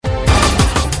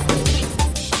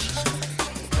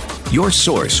your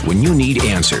source when you need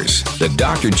answers. The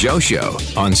Dr. Joe Show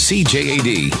on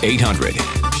CJAD 800.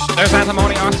 There's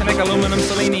antimony, arsenic, aluminum,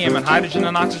 selenium, and hydrogen,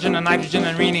 and oxygen, and nitrogen,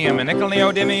 and rhenium, and nickel,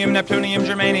 neodymium, neptunium,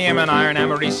 germanium, and iron,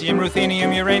 americium,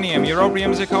 ruthenium, uranium,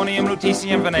 europium, zirconium,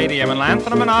 lutetium, vanadium, and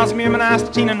lanthanum, and osmium, and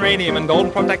astatine, and radium, and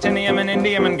gold, protactinium, and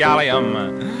indium, and gallium,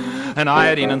 and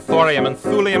iodine, and thorium, and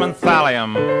thulium, and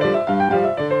thallium.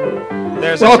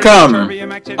 Welcome.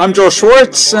 I'm Joe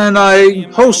Schwartz, and I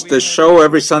host this show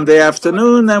every Sunday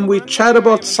afternoon, and we chat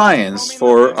about science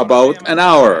for about an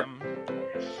hour.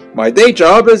 My day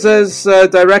job is as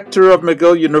director of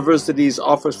McGill University's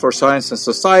Office for Science and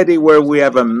Society, where we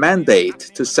have a mandate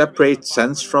to separate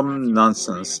sense from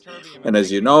nonsense. And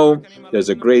as you know, there's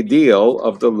a great deal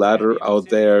of the latter out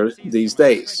there these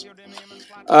days.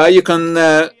 You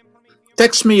can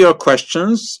text me your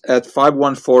questions at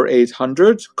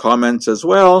 514-800, comments as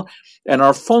well, and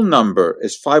our phone number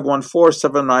is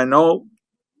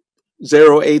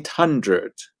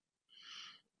 514-790-0800.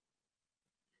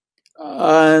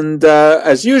 And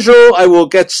as usual, I will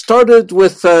get started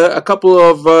with a couple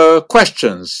of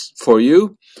questions for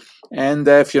you. And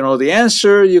if you know the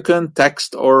answer, you can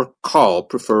text or call,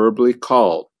 preferably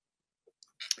call.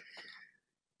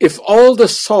 If all the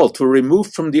salt were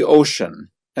removed from the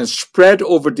ocean and spread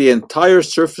over the entire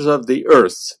surface of the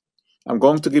earth, I'm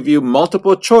going to give you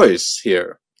multiple choice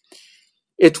here.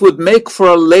 It would make for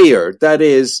a layer that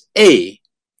is A,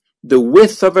 the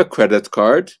width of a credit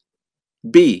card,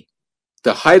 B,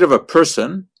 the height of a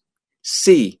person,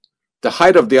 C, the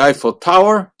height of the Eiffel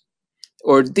Tower,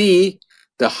 or D,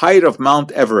 the height of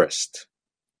Mount Everest.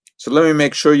 So let me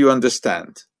make sure you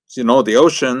understand. So you know the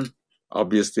ocean,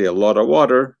 obviously a lot of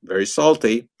water, very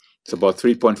salty. It's about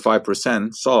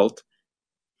 3.5% salt.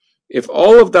 If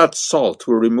all of that salt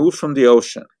were removed from the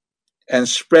ocean and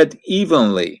spread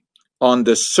evenly on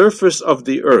the surface of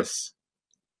the earth,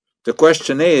 the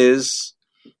question is,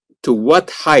 to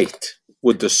what height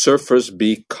would the surface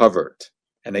be covered?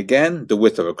 And again, the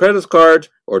width of a credit card,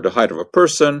 or the height of a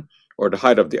person, or the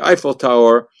height of the Eiffel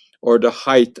Tower, or the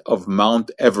height of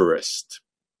Mount Everest.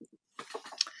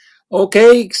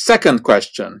 Okay, second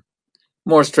question.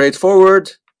 More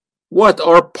straightforward. What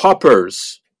are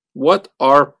poppers? What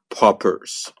are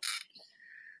poppers?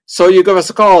 So you give us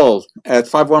a call at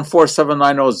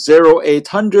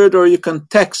 514-790-0800, or you can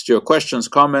text your questions,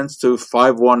 comments to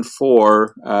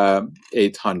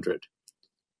 514-800.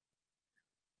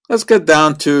 Let's get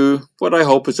down to what I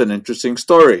hope is an interesting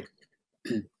story.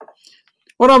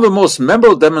 One of the most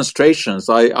memorable demonstrations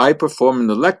I perform in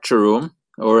the lecture room,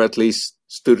 or at least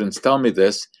students tell me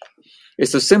this,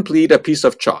 is to simply eat a piece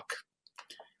of chalk.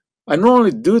 I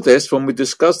normally do this when we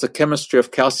discuss the chemistry of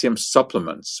calcium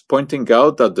supplements, pointing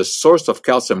out that the source of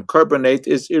calcium carbonate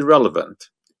is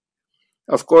irrelevant.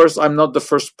 Of course, I'm not the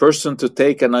first person to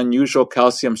take an unusual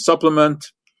calcium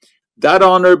supplement. That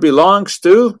honor belongs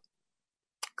to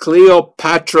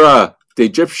Cleopatra, the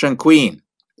Egyptian queen.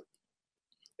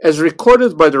 As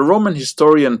recorded by the Roman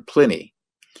historian Pliny,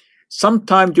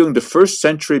 sometime during the 1st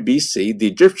century BC, the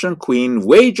Egyptian queen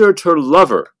wagered her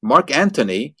lover, Mark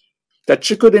Antony, that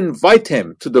she could invite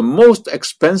him to the most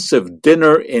expensive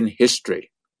dinner in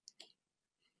history.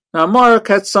 Now, Mark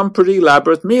had some pretty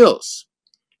elaborate meals,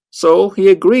 so he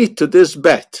agreed to this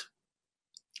bet.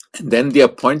 And then the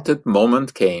appointed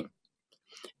moment came.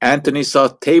 Antony saw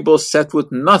a table set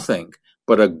with nothing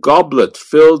but a goblet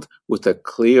filled with a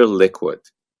clear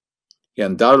liquid. He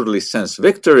undoubtedly sensed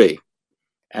victory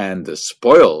and the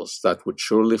spoils that would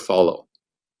surely follow.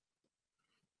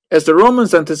 As the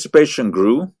Romans' anticipation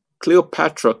grew,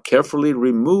 Cleopatra carefully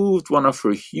removed one of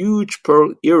her huge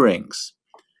pearl earrings,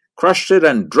 crushed it,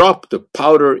 and dropped the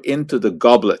powder into the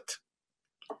goblet.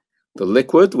 The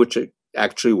liquid, which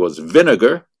actually was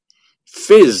vinegar,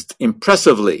 fizzed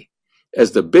impressively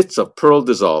as the bits of pearl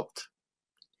dissolved.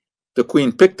 The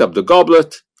queen picked up the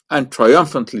goblet and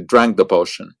triumphantly drank the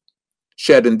potion.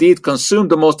 She had indeed consumed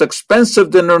the most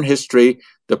expensive dinner in history.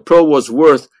 The pearl was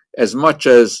worth as much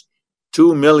as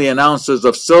 2 million ounces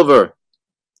of silver.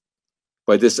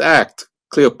 By this act,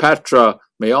 Cleopatra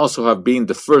may also have been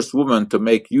the first woman to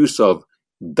make use of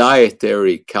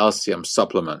dietary calcium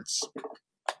supplements.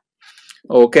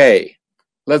 Okay,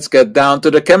 let's get down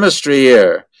to the chemistry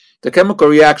here. The chemical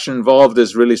reaction involved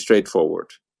is really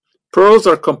straightforward. Pearls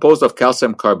are composed of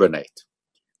calcium carbonate.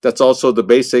 That's also the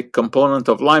basic component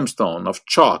of limestone, of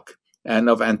chalk, and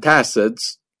of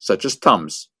antacids, such as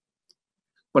Tums.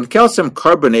 When calcium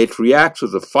carbonate reacts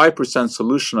with a 5%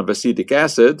 solution of acetic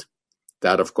acid,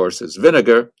 that of course is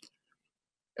vinegar,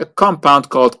 a compound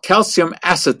called calcium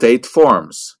acetate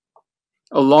forms,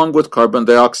 along with carbon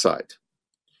dioxide.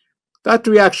 That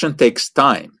reaction takes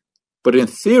time, but in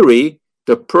theory,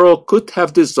 the pearl could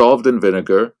have dissolved in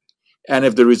vinegar, and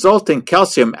if the resulting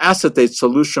calcium acetate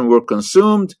solution were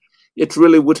consumed, it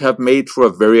really would have made for a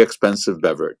very expensive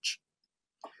beverage.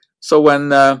 So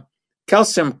when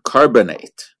calcium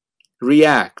carbonate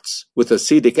reacts with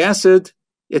acetic acid,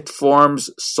 it forms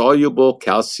soluble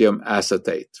calcium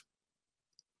acetate.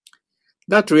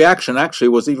 That reaction actually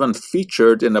was even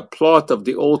featured in a plot of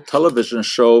the old television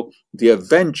show The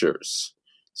Avengers.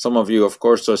 Some of you, of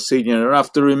course, are senior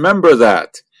enough to remember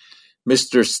that.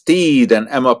 Mr. Steed and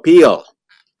Emma Peel.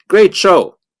 Great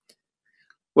show.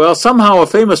 Well, somehow a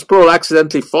famous pearl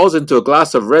accidentally falls into a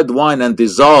glass of red wine and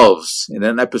dissolves in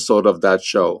an episode of that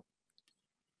show.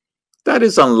 That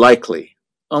is unlikely,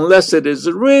 unless it is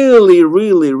really,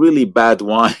 really, really bad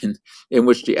wine in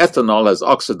which the ethanol has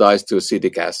oxidized to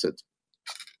acetic acid.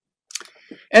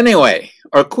 Anyway,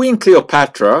 our Queen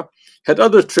Cleopatra had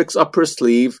other tricks up her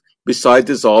sleeve besides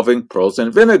dissolving pearls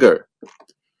in vinegar.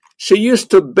 She used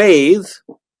to bathe,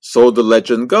 so the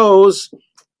legend goes,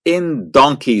 in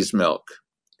donkey's milk.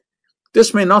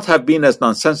 This may not have been as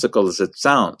nonsensical as it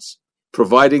sounds,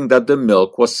 providing that the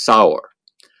milk was sour.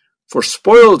 For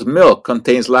spoiled milk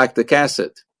contains lactic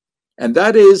acid, and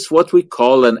that is what we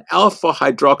call an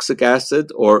alpha-hydroxyic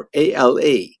acid, or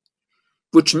ALA,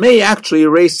 which may actually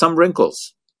erase some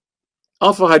wrinkles.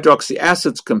 Alpha-hydroxy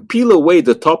acids can peel away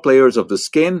the top layers of the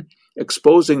skin,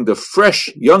 exposing the fresh,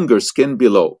 younger skin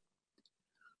below.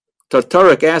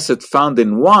 Tartaric acid found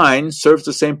in wine serves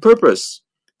the same purpose,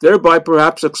 thereby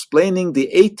perhaps explaining the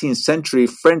 18th century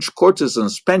French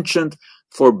courtesan's penchant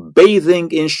for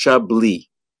bathing in Chablis.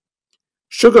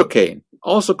 Sugarcane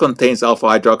also contains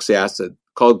alpha-hydroxy acid,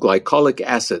 called glycolic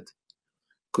acid.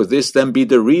 Could this then be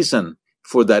the reason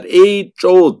for that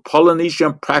age-old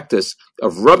Polynesian practice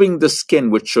of rubbing the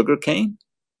skin with sugarcane?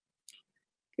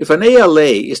 If an ALA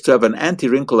is to have an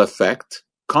anti-wrinkle effect,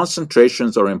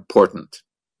 concentrations are important.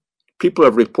 People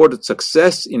have reported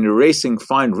success in erasing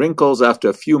fine wrinkles after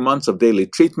a few months of daily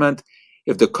treatment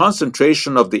if the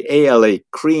concentration of the ALA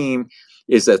cream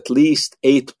is at least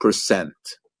 8%.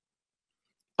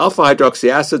 Alpha-hydroxy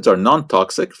acids are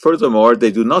non-toxic. Furthermore,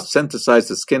 they do not sensitize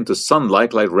the skin to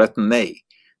sunlight like retin A,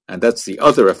 and that's the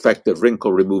other effective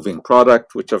wrinkle-removing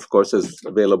product, which of course is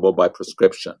available by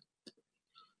prescription.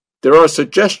 There are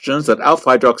suggestions that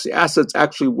alpha-hydroxy acids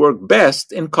actually work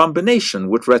best in combination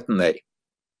with retin A.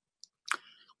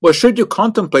 Well, should you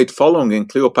contemplate following in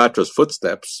Cleopatra's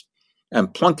footsteps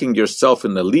and plunking yourself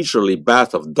in a leisurely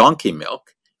bath of donkey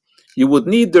milk, you would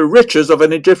need the riches of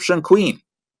an Egyptian queen.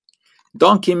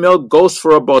 Donkey milk goes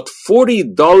for about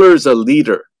 $40 a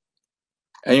liter,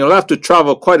 and you'll have to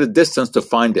travel quite a distance to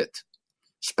find it.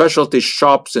 Specialty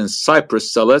shops in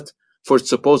Cyprus sell it for its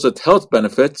supposed health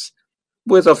benefits,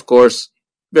 with, of course,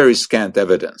 very scant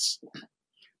evidence.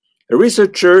 A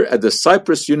researcher at the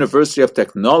Cyprus University of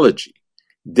Technology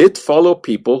did follow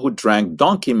people who drank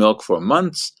donkey milk for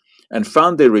months and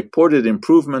found they reported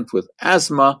improvement with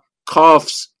asthma,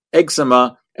 coughs,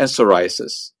 eczema, and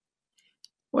psoriasis.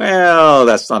 Well,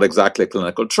 that's not exactly a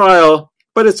clinical trial,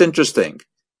 but it's interesting,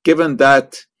 given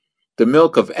that the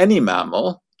milk of any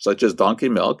mammal, such as donkey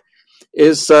milk,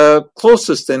 is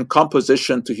closest in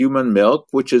composition to human milk,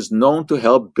 which is known to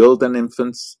help build an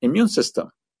infant's immune system.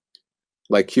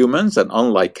 Like humans and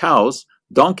unlike cows,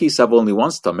 donkeys have only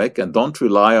one stomach and don't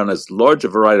rely on as large a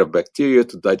variety of bacteria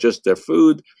to digest their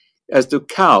food as do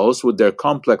cows with their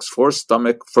complex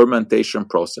four-stomach fermentation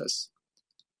process.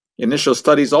 Initial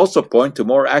studies also point to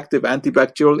more active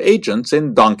antibacterial agents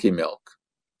in donkey milk.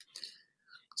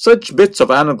 Such bits of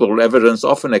anecdotal evidence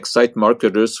often excite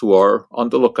marketers who are on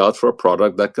the lookout for a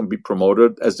product that can be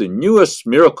promoted as the newest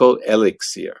miracle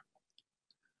elixir.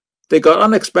 They got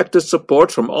unexpected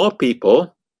support from all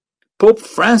people, Pope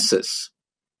Francis,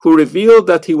 who revealed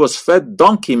that he was fed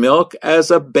donkey milk as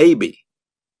a baby.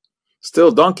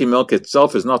 Still, donkey milk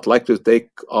itself is not likely to take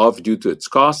off due to its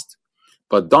cost,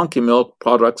 but donkey milk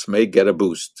products may get a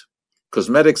boost.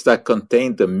 Cosmetics that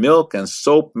contain the milk and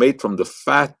soap made from the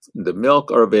fat in the milk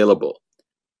are available,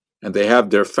 and they have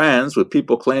their fans, with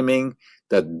people claiming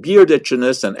that beard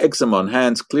itchiness and eczema on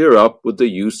hands clear up with the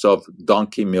use of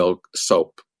donkey milk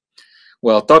soap.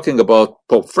 Well, talking about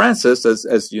Pope Francis,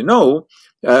 as you know,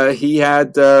 he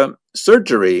had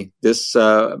surgery this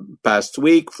past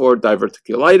week for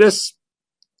diverticulitis.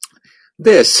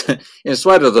 This, in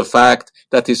spite of the fact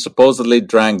that he supposedly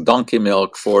drank donkey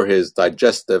milk for his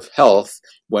digestive health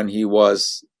when he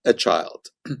was a child.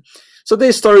 So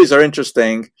these stories are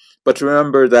interesting, but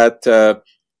remember that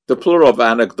the plural of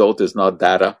anecdote is not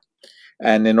data.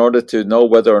 And in order to know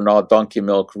whether or not donkey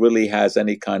milk really has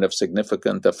any kind of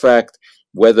significant effect,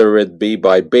 whether it be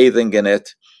by bathing in it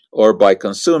or by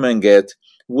consuming it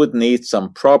would need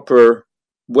some proper,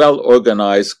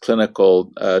 well-organized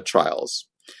clinical trials.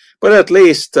 But at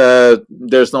least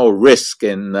there's no risk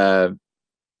in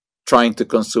trying to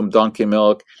consume donkey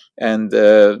milk, and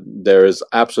there is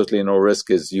absolutely no risk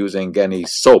is using any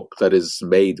soap that is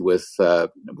made with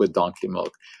donkey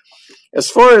milk. As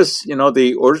far as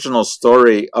the original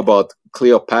story about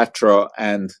Cleopatra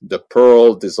and the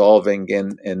pearl dissolving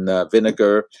in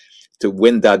vinegar to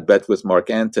win that bet with Mark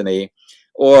Antony,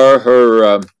 or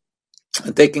her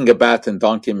taking a bath in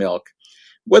donkey milk,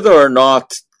 whether or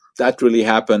not that really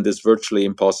happened is virtually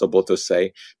impossible to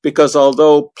say, because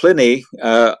although Pliny,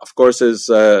 of course, is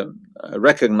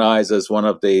recognized as one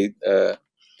of the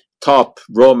top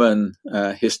Roman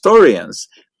historians,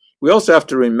 we also have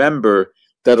to remember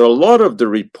that a lot of the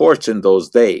reports in those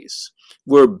days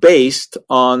were based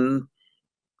on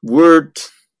word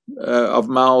of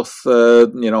mouth,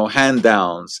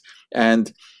 hand-downs.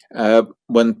 And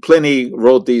when Pliny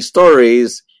wrote these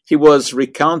stories, he was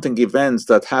recounting events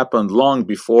that happened long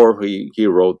before he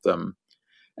wrote them.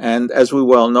 And as we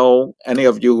well know, any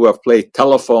of you who have played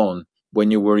telephone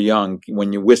when you were young,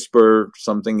 when you whisper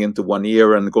something into one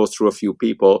ear and it goes through a few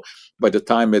people, by the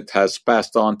time it has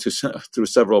passed on through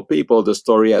several people, the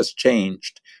story has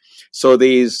changed. So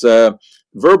these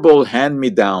verbal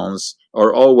hand-me-downs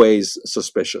are always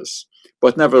suspicious.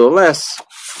 But nevertheless,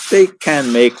 they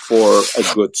can make for a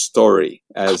good story,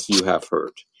 as you have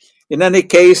heard. In any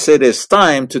case, it is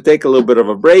time to take a little bit of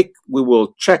a break. We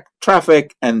will check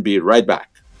traffic and be right back.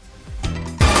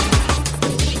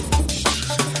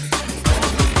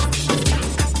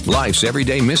 Life's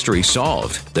everyday mystery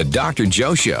solved. The Dr.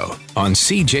 Joe Show on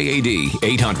CJAD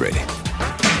 800.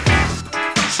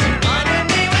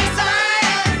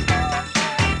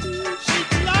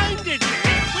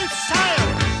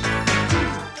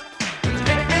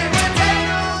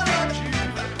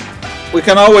 We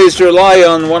can always rely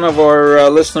on one of our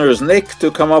listeners, Nick,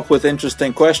 to come up with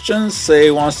interesting questions.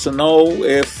 He wants to know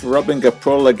if rubbing a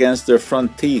pearl against their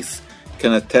front teeth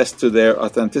can attest to their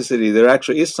authenticity. There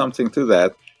actually is something to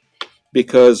that,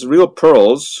 because real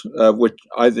pearls, which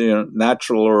either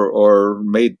natural or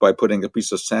made by putting a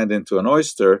piece of sand into an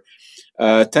oyster,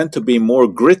 tend to be more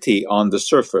gritty on the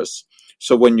surface.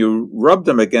 So when you rub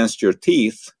them against your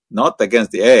teeth, not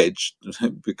against the edge,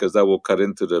 because that will cut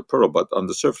into the pearl, but on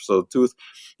the surface of the tooth,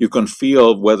 you can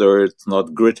feel whether it's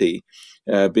not gritty,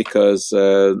 because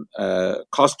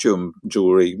costume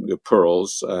jewelry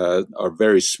pearls are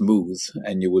very smooth,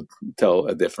 and you would tell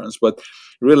a difference. But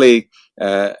really,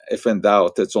 if in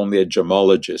doubt, it's only a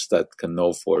gemologist that can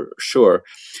know for sure.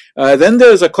 Then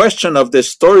there's a question of this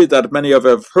story that many of you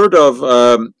have heard of,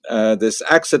 this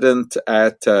accident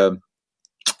at a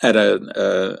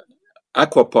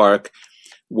aqua park,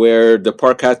 where the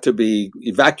park had to be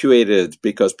evacuated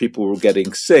because people were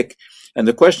getting sick. And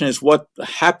the question is, what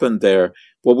happened there?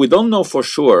 Well, we don't know for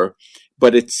sure,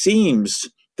 but it seems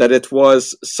that it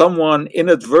was someone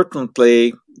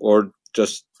inadvertently or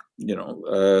just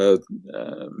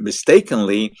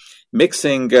mistakenly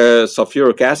mixing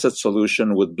sulfuric acid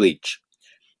solution with bleach.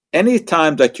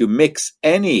 Anytime that you mix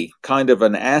any kind of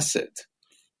an acid,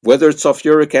 whether it's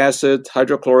sulfuric acid,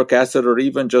 hydrochloric acid, or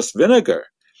even just vinegar,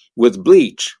 with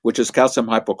bleach, which is calcium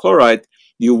hypochlorite,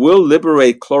 you will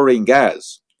liberate chlorine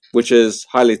gas, which is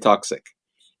highly toxic.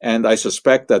 And I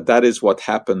suspect that is what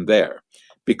happened there,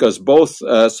 because both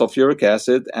sulfuric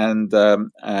acid and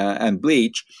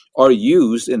bleach are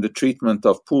used in the treatment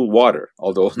of pool water,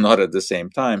 although not at the same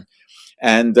time.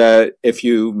 And if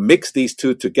you mix these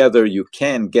two together, you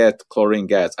can get chlorine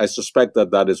gas. I suspect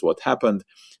that is what happened,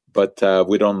 but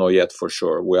we don't know yet for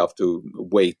sure. We have to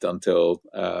wait until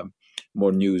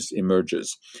more news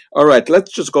emerges. All right,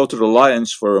 let's just go to the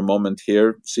lines for a moment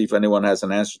here, see if anyone has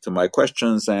an answer to my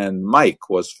questions. And Mike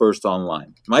was first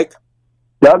online. Mike?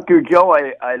 Dr. Joe,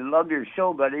 I love your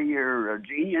show, buddy. You're a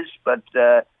genius, but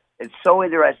it's so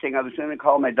interesting. I was going to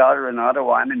call my daughter in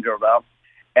Ottawa. I'm in Dorval,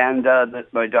 and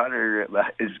my daughter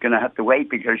is going to have to wait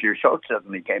because your show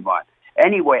suddenly came on.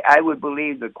 Anyway, I would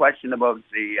believe the question about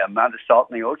the amount of salt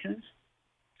in the oceans,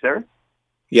 sir?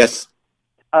 Yes.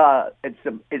 It's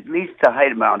at least the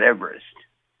height of Mount Everest.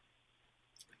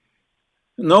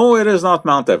 No, it is not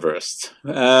Mount Everest.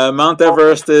 Mount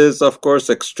Everest is, of course,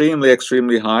 extremely,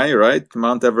 extremely high, right?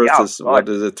 Mount Everest is, what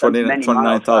is it,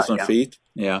 29,000 feet?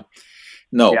 Yeah.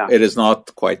 No, it is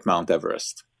not quite Mount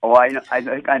Everest. Oh, I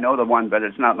think I know the one, but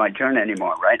it's not my turn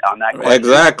anymore, right? On that question.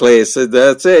 Exactly. So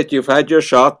that's it. You've had your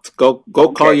shot. Go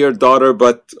call your daughter,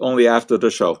 but only after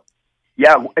the show.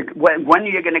 Yeah. When are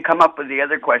you going to come up with the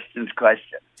other question?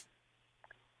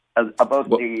 About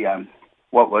the,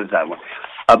 what was that one?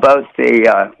 About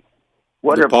the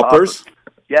What The are poppers?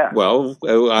 Yeah. Well,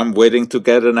 I'm waiting to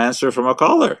get an answer from a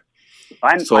caller.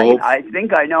 I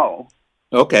think I know.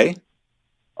 Okay.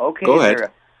 Okay, Go ahead.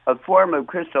 they're a form of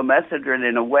crystal methadone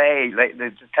in a way. Like,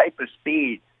 there's a type of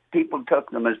speed. People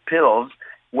took them as pills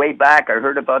way back. I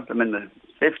heard about them in the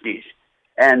 50s.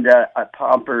 And a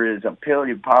popper is a pill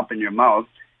you pop in your mouth,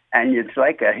 and it's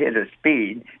like a hit of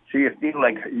speed. So you feel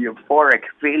like euphoric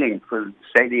feeling for,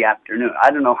 say, the afternoon. I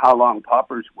don't know how long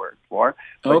poppers work for.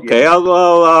 Okay,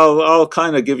 I'll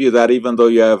kind of give you that, even though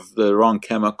you have the wrong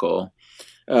chemical.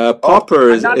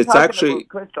 Popper I'm not it's talking actually about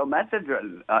crystal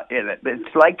methadone in it, but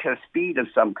it's like a speed of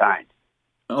some kind.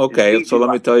 okay. So let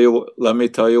me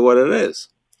tell you what it is.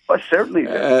 Oh, certainly.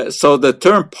 So the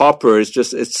term popper is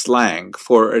it's slang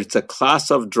for it's a class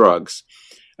of drugs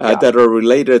that are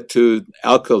related to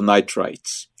alkyl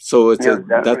nitrites. So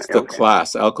that's the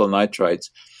class, alkyl nitrites.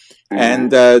 Mm-hmm.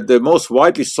 And the most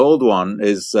widely sold one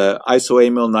is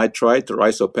isoamyl nitrite or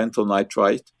isopentyl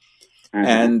nitrite. Mm-hmm.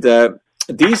 And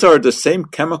these are the same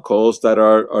chemicals that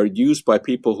are used by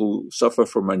people who suffer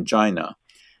from angina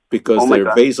because they're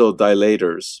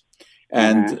vasodilators.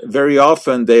 And very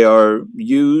often they are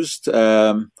used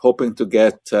hoping to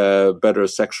get better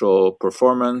sexual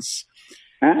performance.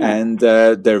 And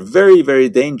they're very, very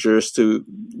dangerous to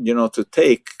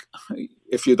take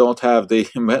if you don't have the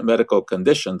medical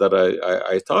condition that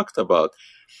I talked about.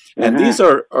 And these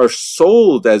are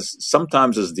sold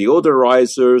sometimes as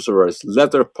deodorizers or as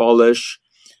leather polish.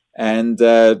 And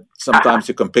sometimes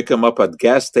you can pick them up at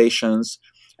gas stations.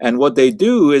 And what they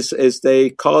do is they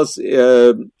cause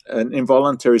an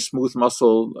involuntary smooth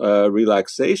muscle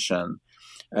relaxation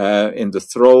in the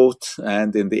throat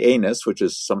and in the anus, which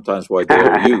is sometimes why they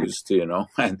are used,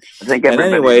 And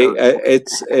anyway,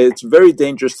 it's very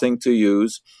dangerous thing to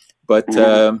use, but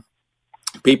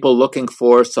people looking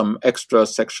for some extra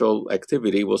sexual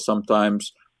activity will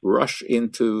sometimes rush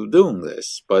into doing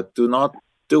this, but do not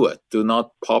do it. Do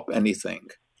not pop anything.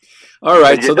 All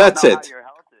right, so that's it.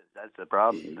 That's the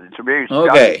problem. It's very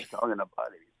okay. Talking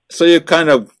about it. So you kind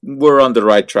of were on the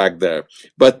right track there.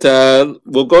 But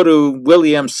we'll go to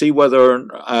William, see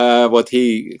what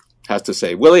he has to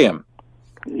say. William.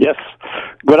 Yes.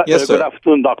 Good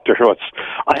afternoon, Dr. Schwartz.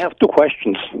 I have two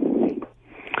questions.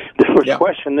 The first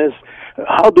question is,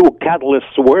 how do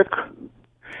catalysts work?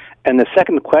 And the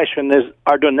second question is,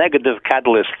 are there negative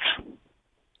catalysts?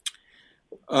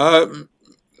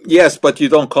 Yes, but you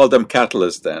don't call them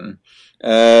catalysts then.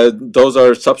 Those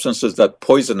are substances that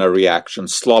poison a reaction,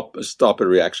 stop a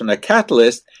reaction. A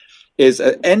catalyst is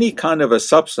any kind of a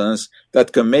substance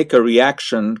that can make a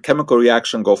chemical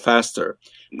reaction go faster,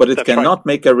 but it cannot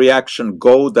make a reaction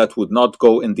go that would not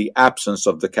go in the absence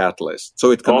of the catalyst.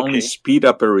 So it can only speed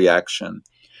up a reaction.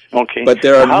 Okay. But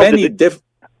there are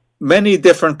many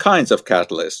different kinds of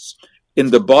catalysts.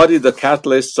 In the body, the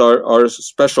catalysts are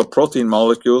special protein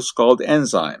molecules called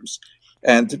enzymes.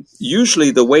 And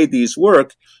usually the way these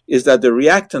work is that the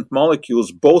reactant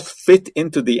molecules both fit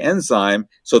into the enzyme,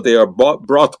 so they are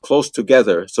brought close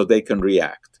together so they can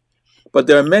react. But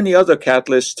there are many other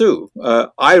catalysts too.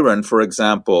 Iron, for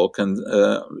example, can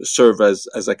serve as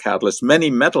a catalyst. Many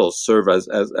metals serve as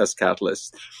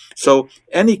catalysts. So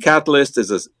any catalyst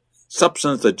is a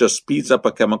substance that just speeds up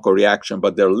a chemical reaction,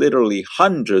 but there are literally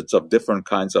hundreds of different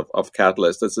kinds of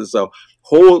catalysts. This is a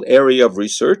whole area of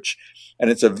research. And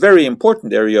it's a very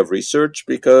important area of research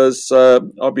because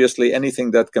obviously anything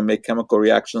that can make chemical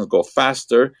reactions go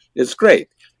faster is great.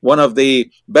 One of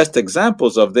the best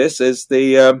examples of this is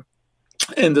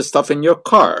in the stuff in your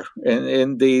car,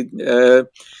 in the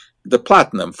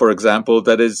platinum, for example,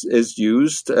 that is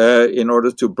used in order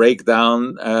to break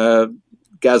down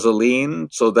gasoline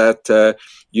so that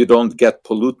you don't get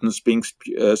pollutants being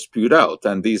spewed out.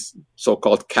 And these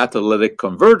so-called catalytic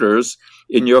converters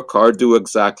in your car do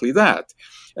exactly that.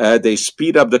 They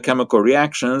speed up the chemical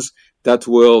reactions that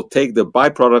will take the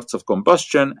byproducts of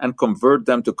combustion and convert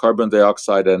them to carbon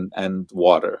dioxide and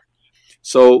water.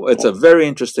 So it's a very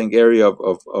interesting area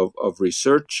of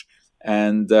research.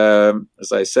 And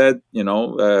as I said, in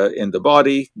the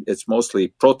body, it's mostly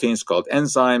proteins called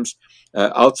enzymes.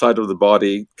 Outside of the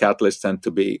body, catalysts tend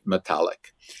to be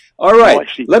metallic. All right,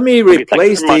 let me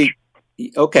replace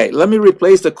let me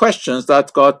replace the questions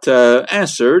that got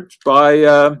answered by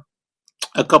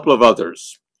a couple of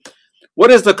others.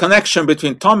 What is the connection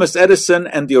between Thomas Edison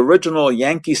and the original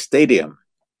Yankee Stadium?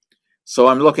 So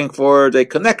I'm looking for the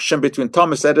connection between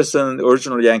Thomas Edison and the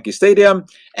original Yankee Stadium.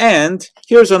 And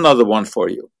here's another one for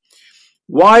you.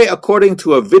 Why, according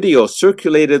to a video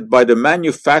circulated by the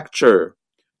manufacturer,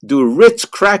 do Ritz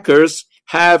crackers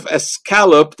have a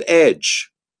scalloped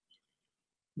edge?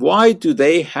 why do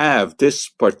they have this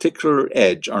particular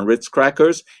edge on Ritz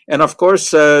crackers? And of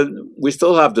course, we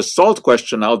still have the salt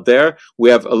question out there. We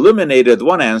have eliminated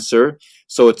one answer,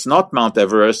 so it's not Mount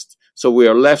Everest. So we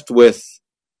are left with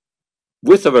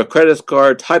width of a credit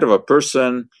card, height of a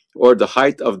person, or the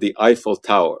height of the Eiffel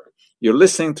Tower. You're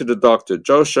listening to the Dr.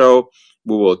 Joe Show.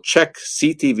 We will check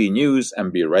CTV News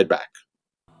and be right back.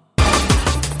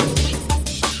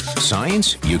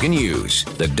 Science you can use.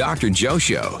 The Dr. Joe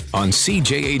Show on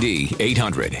CJAD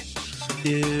 800.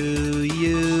 Do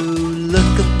you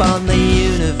look upon the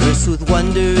universe with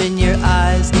wonder in your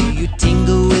eyes? Do you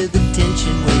tingle with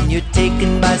attention when you're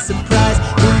taken by surprise?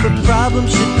 If a problem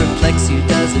should perplex you,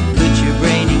 does it put your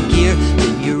brain in gear?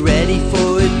 Then you're ready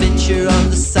for adventure on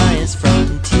the science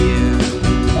frontier.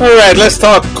 All right, let's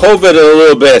talk COVID a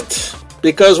little bit,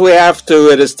 because we have to.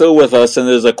 It is still with us, and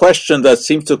there's a question that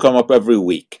seems to come up every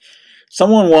week.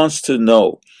 Someone wants to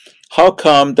know, how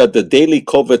come that the daily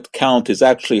COVID count is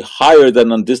actually higher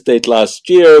than on this date last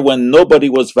year when nobody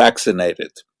was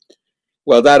vaccinated?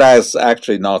 Well, that is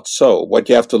actually not so. What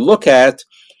you have to look at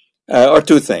are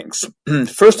two things.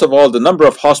 First of all, the number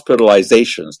of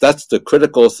hospitalizations. That's the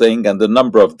critical thing, and the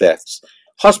number of deaths.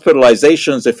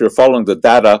 Hospitalizations, if you're following the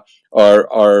data,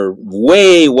 are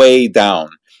way, way down.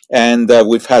 And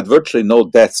we've had virtually no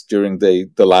deaths during the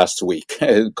last week.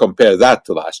 Compare that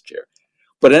to last year.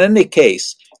 But in any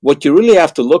case, what you really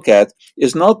have to look at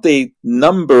is not the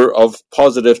number of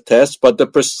positive tests, but the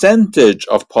percentage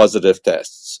of positive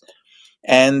tests.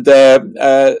 And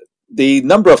the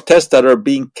number of tests that are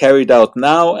being carried out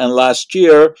now and last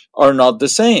year are not the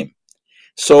same.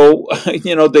 So,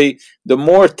 the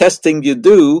more testing you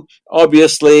do,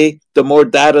 obviously, the more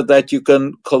data that you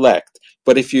can collect.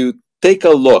 But if you take a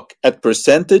look at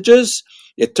percentages,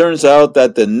 it turns out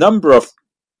that the number of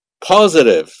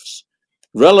positives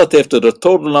relative to the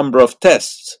total number of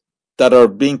tests that are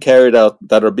being carried out,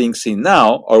 that are being seen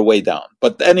now, are way down.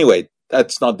 But anyway,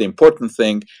 that's not the important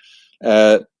thing,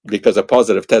 because a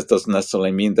positive test doesn't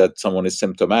necessarily mean that someone is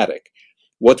symptomatic.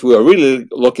 What we are really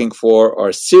looking for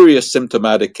are serious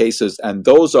symptomatic cases, and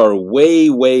those are way,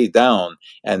 way down.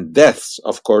 And deaths,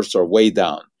 of course, are way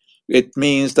down. It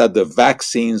means that the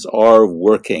vaccines are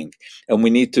working, and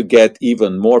we need to get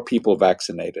even more people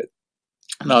vaccinated.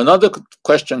 Now, another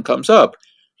question comes up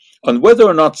on whether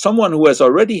or not someone who has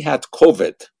already had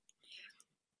COVID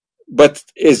but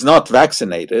is not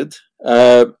vaccinated,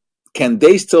 can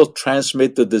they still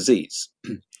transmit the disease?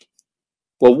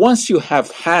 Well, once you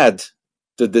have had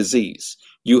the disease,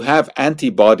 you have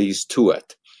antibodies to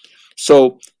it.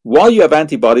 So while you have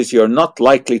antibodies, you're not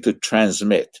likely to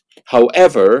transmit.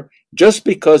 However, just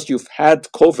because you've had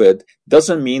COVID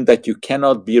doesn't mean that you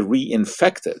cannot be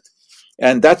reinfected.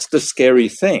 And that's the scary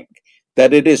thing,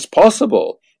 that it is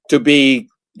possible to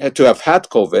have had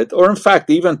COVID, or in fact,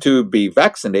 even to be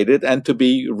vaccinated and to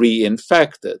be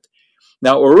reinfected.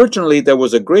 Now, originally, there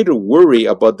was a greater worry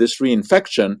about this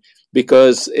reinfection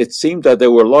because it seemed that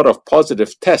there were a lot of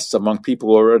positive tests among people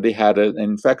who already had an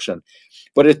infection.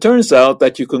 But it turns out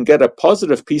that you can get a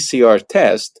positive PCR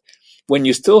test when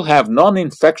you still have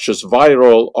non-infectious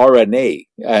viral RNA,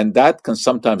 and that can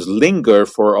sometimes linger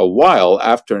for a while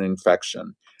after an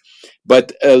infection.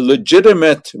 But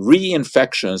legitimate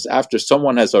reinfections after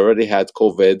someone has already had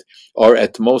COVID are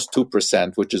at most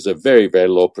 2%, which is a very, very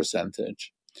low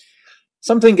percentage.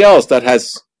 Something else that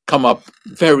has come up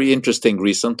very interesting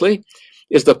recently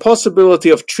is the possibility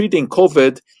of treating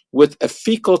COVID with a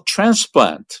fecal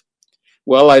transplant.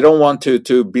 Well, I don't want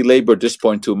to belabor this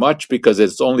point too much because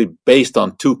it's only based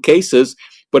on 2 cases,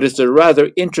 but it's a rather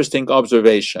interesting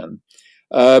observation.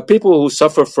 People who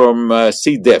suffer from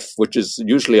C. diff, which is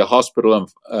usually a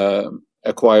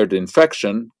hospital-acquired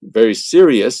infection, very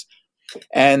serious,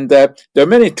 and there are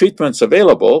many treatments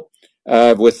available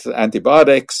with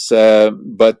antibiotics,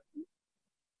 but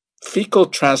fecal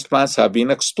transplants have been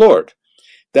explored.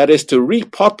 That is to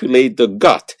repopulate the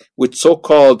gut with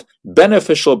so-called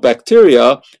beneficial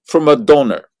bacteria from a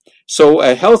donor. So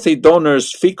a healthy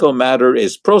donor's fecal matter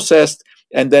is processed,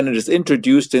 and then it is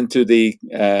introduced into the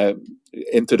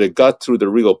gut through the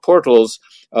renal portals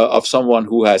of someone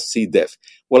who has C. diff.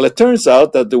 Well, it turns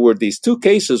out that there were these 2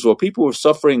 cases where people were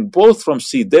suffering both from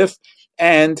C. diff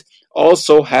and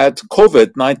also had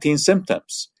COVID-19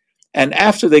 symptoms. And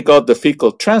after they got the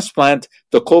fecal transplant,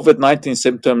 the COVID-19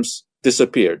 symptoms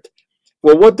disappeared.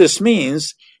 Well, what this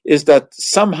means is that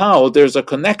somehow there's a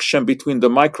connection between the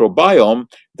microbiome,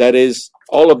 that is,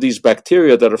 all of these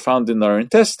bacteria that are found in our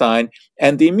intestine,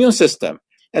 and the immune system.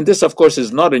 And this, of course,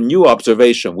 is not a new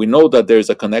observation. We know that there's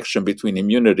a connection between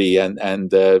immunity and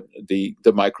the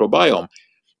microbiome.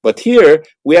 But here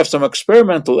we have some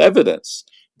experimental evidence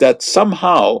that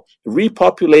somehow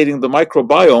repopulating the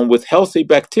microbiome with healthy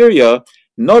bacteria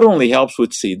not only helps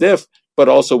with C. diff, but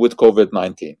also with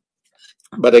COVID-19.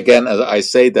 But again, as I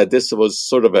say, that this was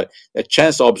sort of a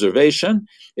chance observation.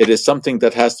 It is something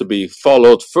that has to be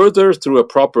followed further through a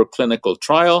proper clinical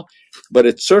trial, but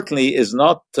it certainly is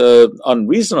not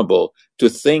unreasonable to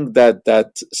think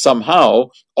that somehow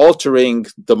altering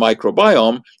the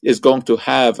microbiome is going to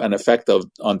have an effect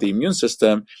on the immune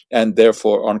system and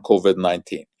therefore on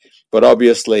COVID-19. But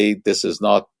obviously, this is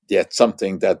not yet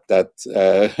something that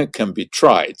can be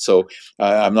tried. So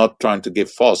I'm not trying to give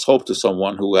false hope to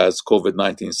someone who has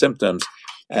COVID-19 symptoms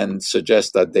and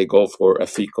suggest that they go for a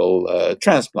fecal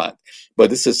transplant. But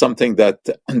this is something that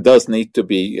does need to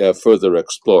be further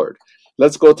explored.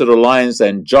 Let's go to the lines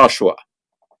and Joshua.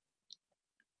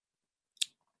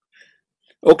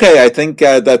 Okay, I think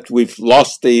that we've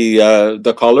lost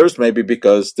the callers, maybe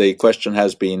because the question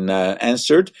has been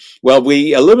answered. Well,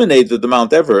 we eliminated the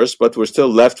Mount Everest, but we're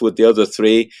still left with the other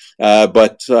three.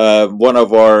 But one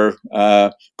of our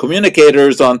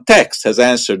communicators on text has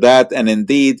answered that, and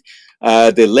indeed,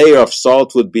 the layer of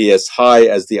salt would be as high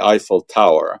as the Eiffel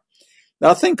Tower.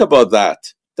 Now, think about that.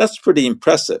 That's pretty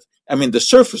impressive. I mean, the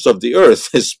surface of the Earth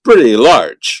is pretty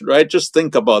large, right? Just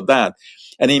think about that.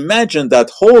 And imagine that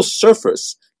whole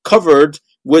surface covered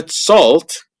with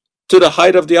salt to the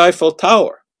height of the Eiffel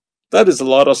Tower. That is a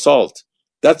lot of salt.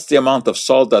 That's the amount of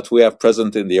salt that we have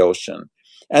present in the ocean.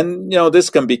 And,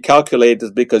 this can be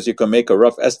calculated because you can make a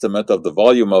rough estimate of the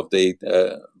volume of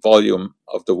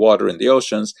the water in the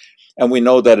oceans. And we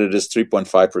know that it is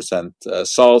 3.5%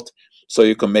 salt. So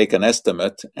you can make an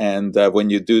estimate. And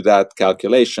when you do that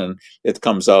calculation, it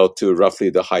comes out to roughly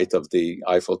the height of the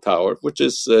Eiffel Tower, which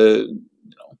is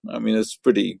it's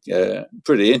pretty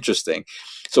interesting.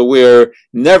 So we're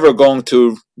never going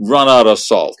to run out of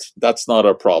salt. That's not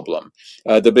a problem.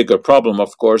 The bigger problem,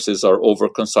 of course, is our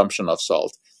overconsumption of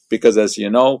salt. Because as you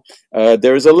know,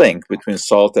 there is a link between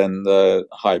salt and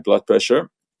high blood pressure.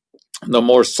 The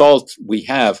more salt we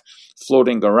have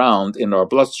floating around in our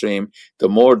bloodstream, the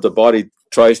more the body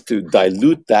tries to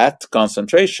dilute that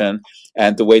concentration.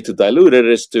 And the way to dilute it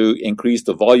is to increase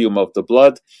the volume of the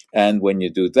blood. And when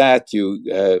you do that,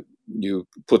 you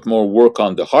put more work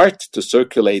on the heart to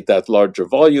circulate that larger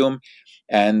volume.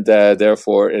 And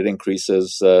therefore, it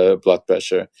increases blood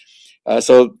pressure.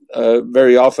 So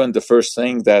very often, the first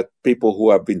thing that people who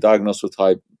have been diagnosed with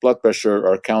high blood pressure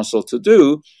are counseled to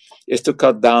do is to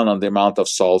cut down on the amount of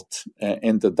salt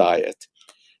in the diet.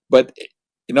 But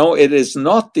it is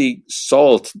not the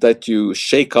salt that you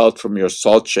shake out from your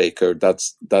salt shaker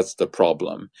that's the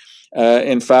problem.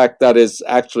 In fact, that is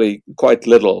actually quite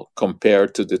little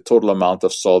compared to the total amount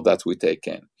of salt that we take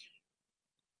in.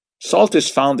 Salt is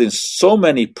found in so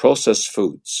many processed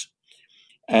foods.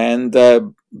 And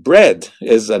bread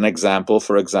is an example.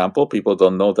 For example, people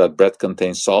don't know that bread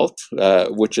contains salt,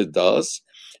 which it does.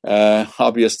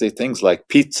 Obviously, things like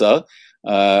pizza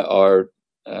are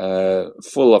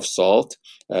full of salt.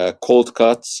 Cold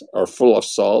cuts are full of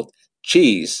salt.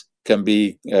 Cheese can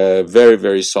be very,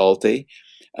 very salty.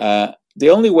 The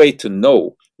only way to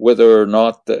know whether or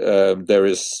not there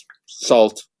is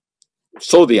salt,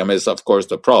 sodium is, of course,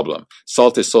 the problem.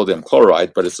 Salt is sodium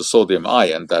chloride, but it's a sodium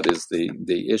ion that is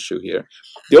the issue here.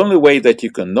 The only way that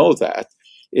you can know that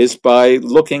is by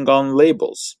looking on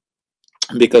labels.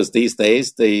 Because these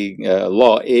days, the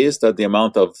law is that the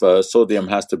amount of sodium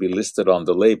has to be listed on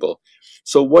the label.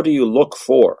 So what do you look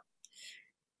for?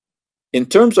 In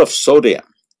terms of sodium,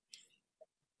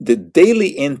 the daily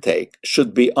intake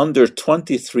should be under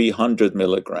 2,300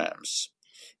 milligrams,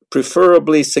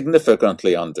 preferably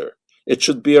significantly under. It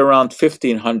should be around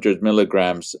 1,500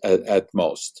 milligrams at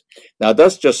most. Now,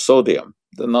 that's just sodium,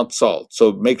 not salt.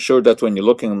 So make sure that when you're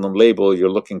looking on the label, you're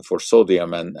looking for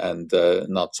sodium and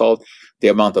not salt. The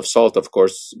amount of salt, of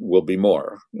course, will be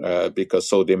more because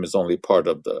sodium is only part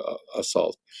of the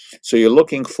salt. So you're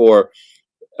looking for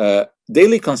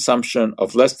daily consumption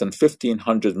of less than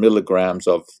 1,500 milligrams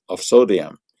of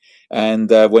sodium.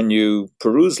 And when you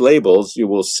peruse labels, you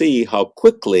will see how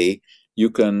quickly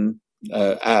you can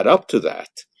add up to that.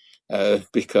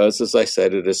 Because, as I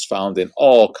said, it is found in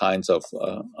all kinds of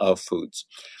foods.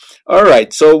 All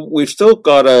right, so we've still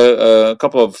got a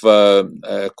couple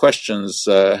of questions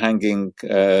hanging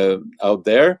out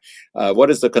there.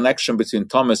 What is the connection between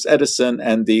Thomas Edison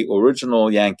and the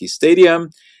original Yankee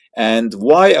Stadium? And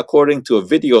why, according to a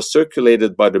video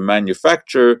circulated by the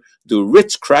manufacturer, do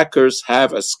Ritz crackers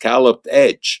have a scalloped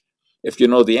edge? If you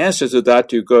know the answer to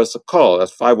that, you give us a call at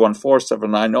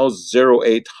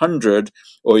 514-790-0800,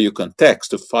 or you can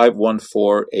text to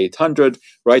 514-800.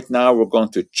 Right now, we're going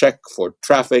to check for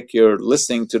traffic. You're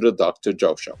listening to the Dr.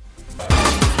 Joe Show.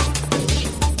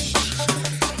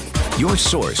 Your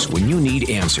source when you need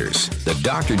answers. The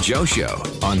Dr. Joe Show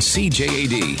on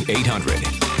CJAD 800.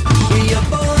 We are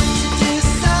born to do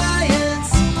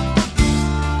science.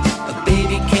 A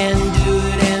baby can do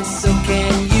it and so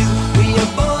can you. We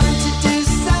are born to do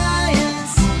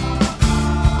science.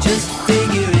 Just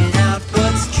figuring out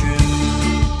what's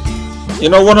true. You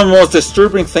know, one of the most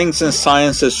disturbing things in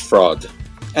science is fraud.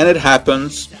 And it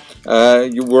happens.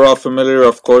 You were all familiar,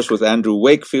 of course, with Andrew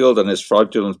Wakefield and his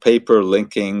fraudulent paper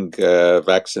linking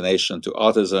vaccination to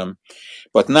autism.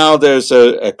 But now there's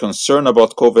a concern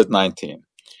about COVID-19.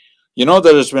 You know,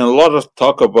 there's been a lot of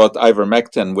talk about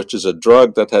ivermectin, which is a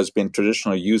drug that has been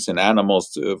traditionally used in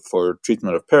animals for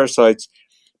treatment of parasites.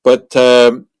 But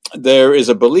there is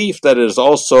a belief that it is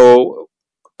also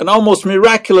an almost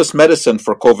miraculous medicine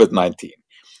for COVID-19.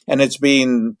 And it's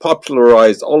been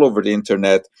popularized all over the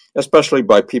internet, especially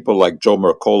by people like Joe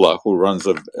Mercola, who runs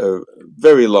a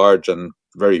very large and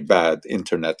very bad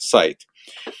internet site.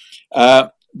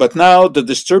 But now the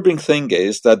disturbing thing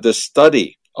is that the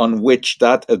study on which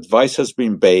that advice has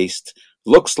been based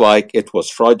looks like it was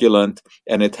fraudulent,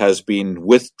 and it has been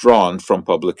withdrawn from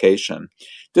publication.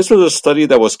 This was a study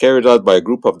that was carried out by a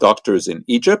group of doctors in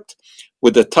Egypt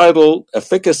with the title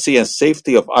Efficacy and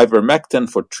Safety of Ivermectin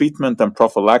for Treatment and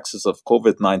Prophylaxis of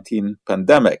COVID-19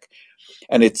 Pandemic.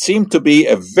 And it seemed to be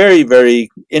a very, very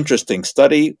interesting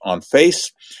study on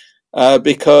face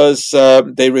because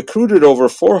they recruited over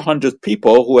 400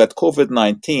 people who had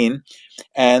COVID-19,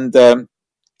 and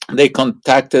they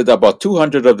contacted about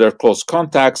 200 of their close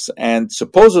contacts and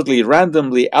supposedly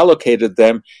randomly allocated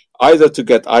them either to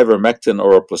get ivermectin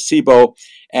or a placebo.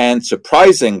 And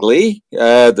surprisingly,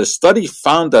 the study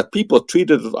found that people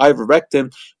treated with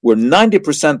ivermectin were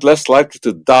 90% less likely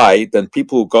to die than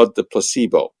people who got the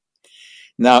placebo.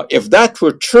 Now, if that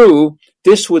were true,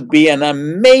 this would be an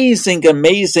amazing,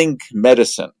 amazing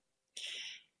medicine.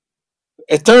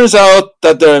 It turns out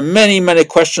that there are many, many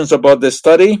questions about this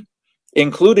study,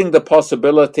 including the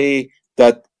possibility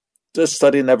that this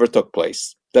study never took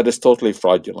place, that is totally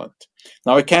fraudulent.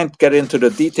 Now, I can't get into the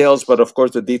details, but of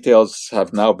course the details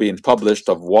have now been published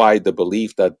of why the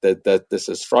belief that this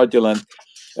is fraudulent.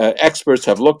 Experts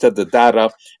have looked at the data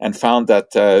and found that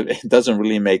it doesn't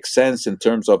really make sense in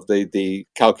terms of the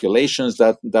calculations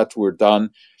that were done.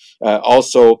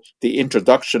 Also, the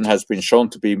introduction has been shown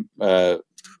to be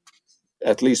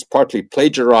at least partly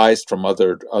plagiarized from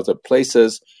other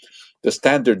places. The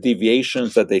standard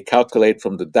deviations that they calculate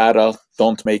from the data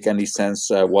don't make any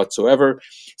sense whatsoever.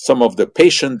 Some of the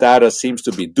patient data seems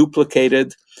to be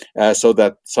duplicated so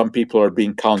that some people are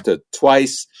being counted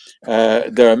twice.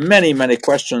 There are many, many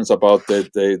questions about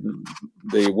the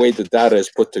way the data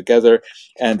is put together,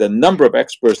 and a number of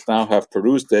experts now have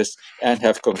perused this and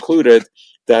have concluded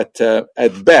that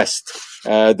at best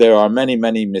there are many,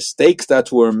 many mistakes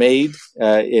that were made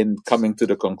in coming to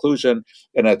the conclusion,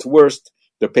 and at worst,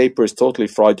 the paper is totally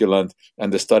fraudulent,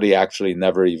 and the study actually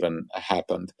never even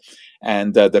happened.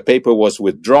 And the paper was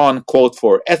withdrawn, quote,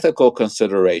 for ethical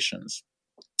considerations.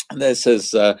 This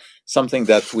is something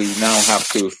that we now have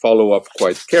to follow up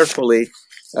quite carefully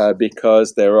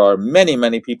because there are many,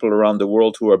 many people around the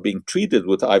world who are being treated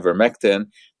with ivermectin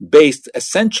based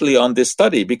essentially on this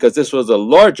study, because this was the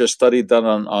largest study done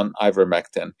on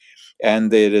ivermectin.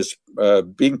 And it is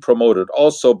being promoted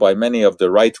also by many of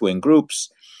the right-wing groups,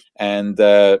 and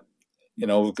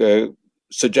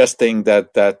suggesting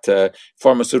that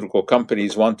pharmaceutical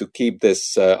companies want to keep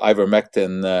this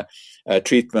ivermectin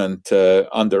treatment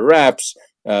under wraps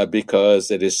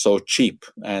because it is so cheap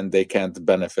and they can't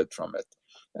benefit from it.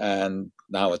 And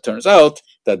now it turns out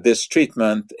that this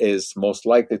treatment is most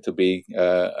likely to be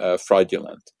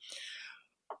fraudulent.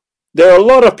 There are a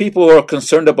lot of people who are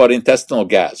concerned about intestinal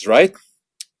gas, right?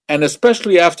 And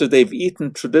especially after they've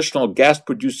eaten traditional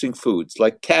gas-producing foods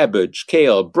like cabbage,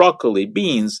 kale, broccoli,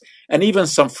 beans, and even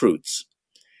some fruits.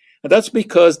 And that's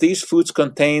because these foods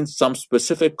contain some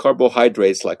specific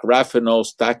carbohydrates like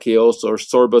raffinose, stachyose, or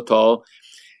sorbitol,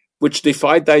 which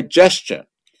defy digestion,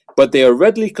 but they are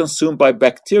readily consumed by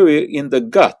bacteria in the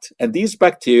gut, and these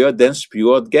bacteria then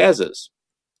spew out gases.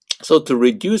 So to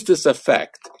reduce this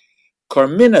effect,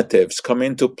 carminatives come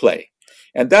into play.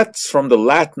 And that's from the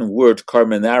Latin word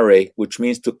carminare, which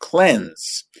means to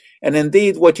cleanse. And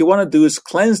indeed, what you want to do is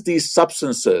cleanse these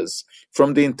substances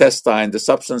from the intestine, the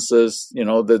substances,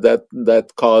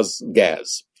 that cause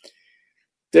gas.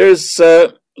 There's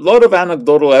a lot of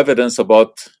anecdotal evidence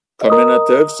about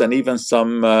carminatives, and even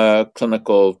some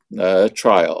clinical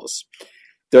trials.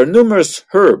 There are numerous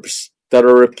herbs that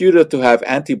are reputed to have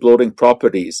anti-bloating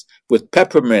properties, with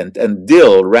peppermint and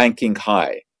dill ranking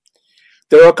high.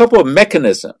 There are a couple of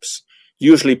mechanisms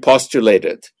usually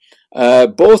postulated,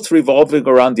 both revolving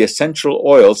around the essential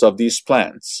oils of these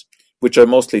plants, which are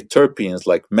mostly terpenes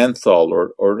like menthol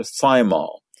or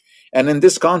thymol. And in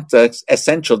this context,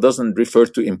 essential doesn't refer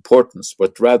to importance,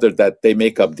 but rather that they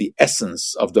make up the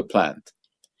essence of the plant.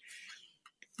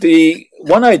 The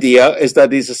one idea is that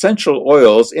these essential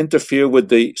oils interfere with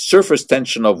the surface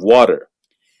tension of water,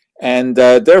 and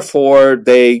therefore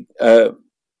they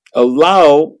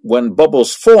allow, when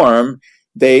bubbles form,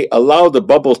 they allow the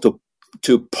bubble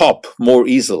to pop more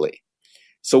easily.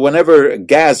 So whenever a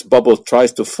gas bubble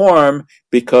tries to form,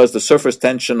 because the surface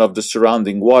tension of the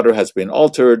surrounding water has been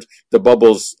altered, the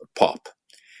bubbles pop.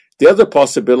 The other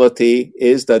possibility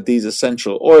is that these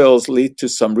essential oils lead to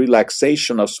some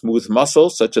relaxation of smooth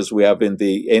muscles, such as we have in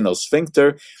the anal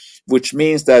sphincter, which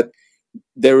means that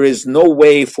there is no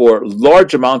way for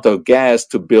large amount of gas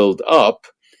to build up,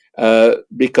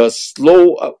 because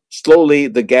slowly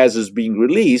the gas is being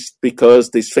released because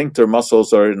the sphincter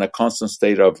muscles are in a constant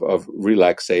state of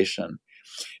relaxation.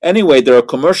 Anyway, there are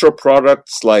commercial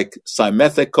products like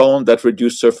simethicone that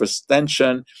reduce surface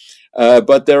tension,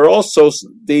 but there are also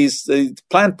these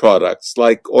plant products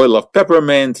like oil of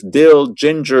peppermint, dill,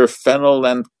 ginger, fennel,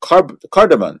 and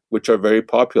cardamom, which are very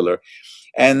popular.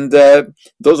 And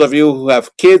those of you who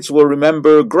have kids will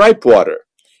remember gripe water,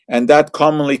 and that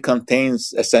commonly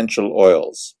contains essential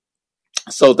oils.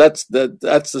 So that's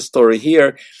the story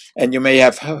here. And you may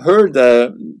have heard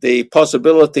the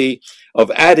possibility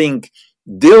of adding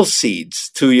dill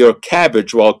seeds to your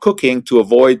cabbage while cooking to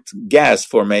avoid gas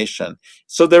formation.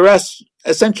 So there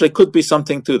essentially could be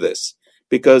something to this,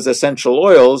 because essential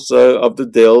oils of the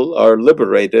dill are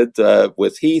liberated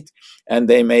with heat, and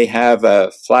they may have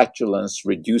a flatulence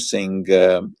reducing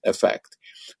effect.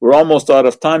 We're almost out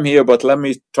of time here, but let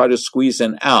me try to squeeze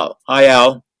in Al. Hi,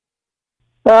 Al.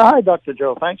 Hi, Dr.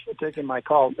 Joe. Thanks for taking my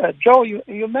call. Joe,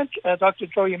 you mentioned, Dr.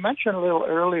 Joe, you mentioned a little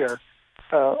earlier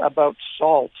about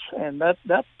salt, and that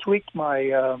tweaked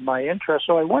my interest.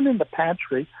 So I went in the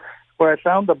pantry where I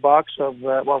found a box of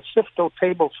Sifto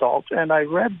table salt, and I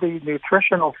read the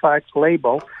nutritional facts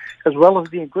label as well as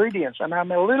the ingredients, and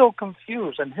I'm a little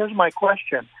confused. And here's my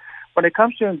question: when it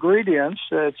comes to ingredients,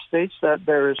 it states that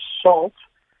there is salt,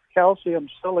 calcium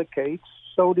silicate,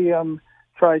 sodium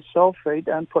trisulfate,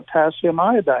 and potassium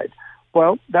iodide.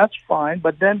 Well, that's fine,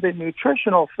 but then the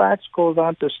nutritional facts goes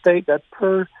on to state that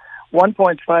per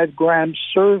 1.5 grams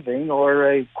serving,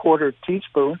 or a quarter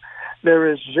teaspoon, there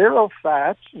is 0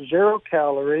 fats, 0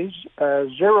 calories,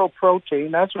 0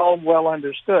 protein. That's all well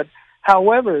understood.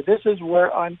 However, this is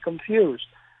where I'm confused.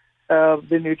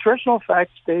 The nutritional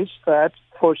fact states that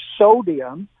for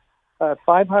sodium,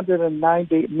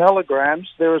 590 milligrams,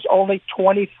 there is only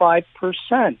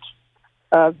 25%.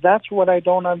 That's what I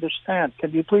don't understand.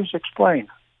 Can you please explain?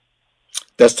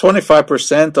 That's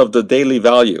 25% of the daily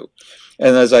value.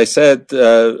 And as I said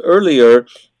earlier,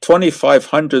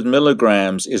 2,500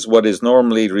 milligrams is what is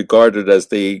normally regarded as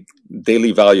the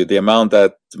daily value, the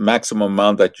maximum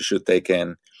amount that you should take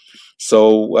in.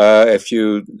 So if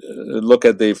you look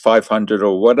at the 500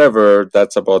 or whatever,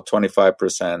 that's about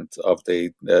 25% of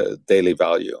the daily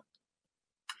value.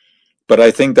 But I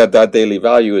think that daily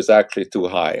value is actually too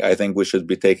high. I think we should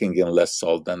be taking in less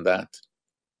salt than that.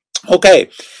 Okay,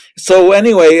 so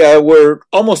anyway, we're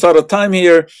almost out of time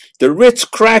here. The Ritz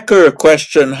cracker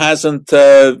question hasn't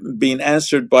been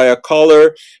answered by a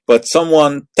caller, but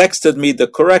someone texted me the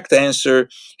correct answer,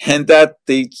 and that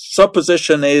the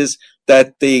supposition is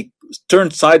that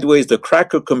turned sideways, the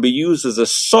cracker can be used as a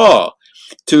saw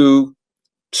to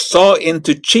saw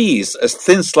into cheese, a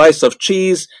thin slice of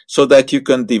cheese, so that you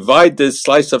can divide this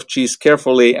slice of cheese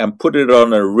carefully and put it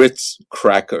on a Ritz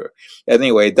cracker.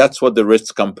 Anyway, that's what the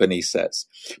Ritz company says.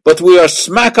 But we are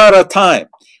smack out of time.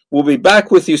 We'll be back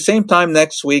with you same time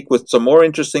next week with some more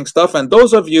interesting stuff. And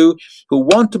those of you who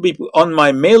want to be on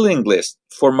my mailing list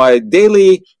for my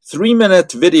daily 3-minute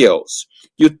videos,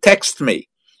 you text me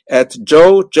at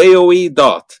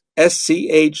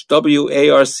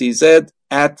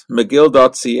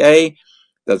joe.schwarz@mcgill.ca.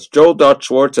 That's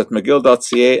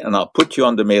joe.schwarz@mcgill.ca, and I'll put you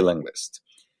on the mailing list.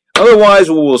 Otherwise,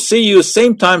 we will see you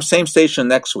same time, same station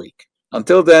next week.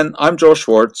 Until then, I'm Joe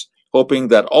Schwartz, hoping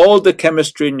that all the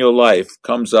chemistry in your life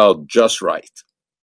comes out just right.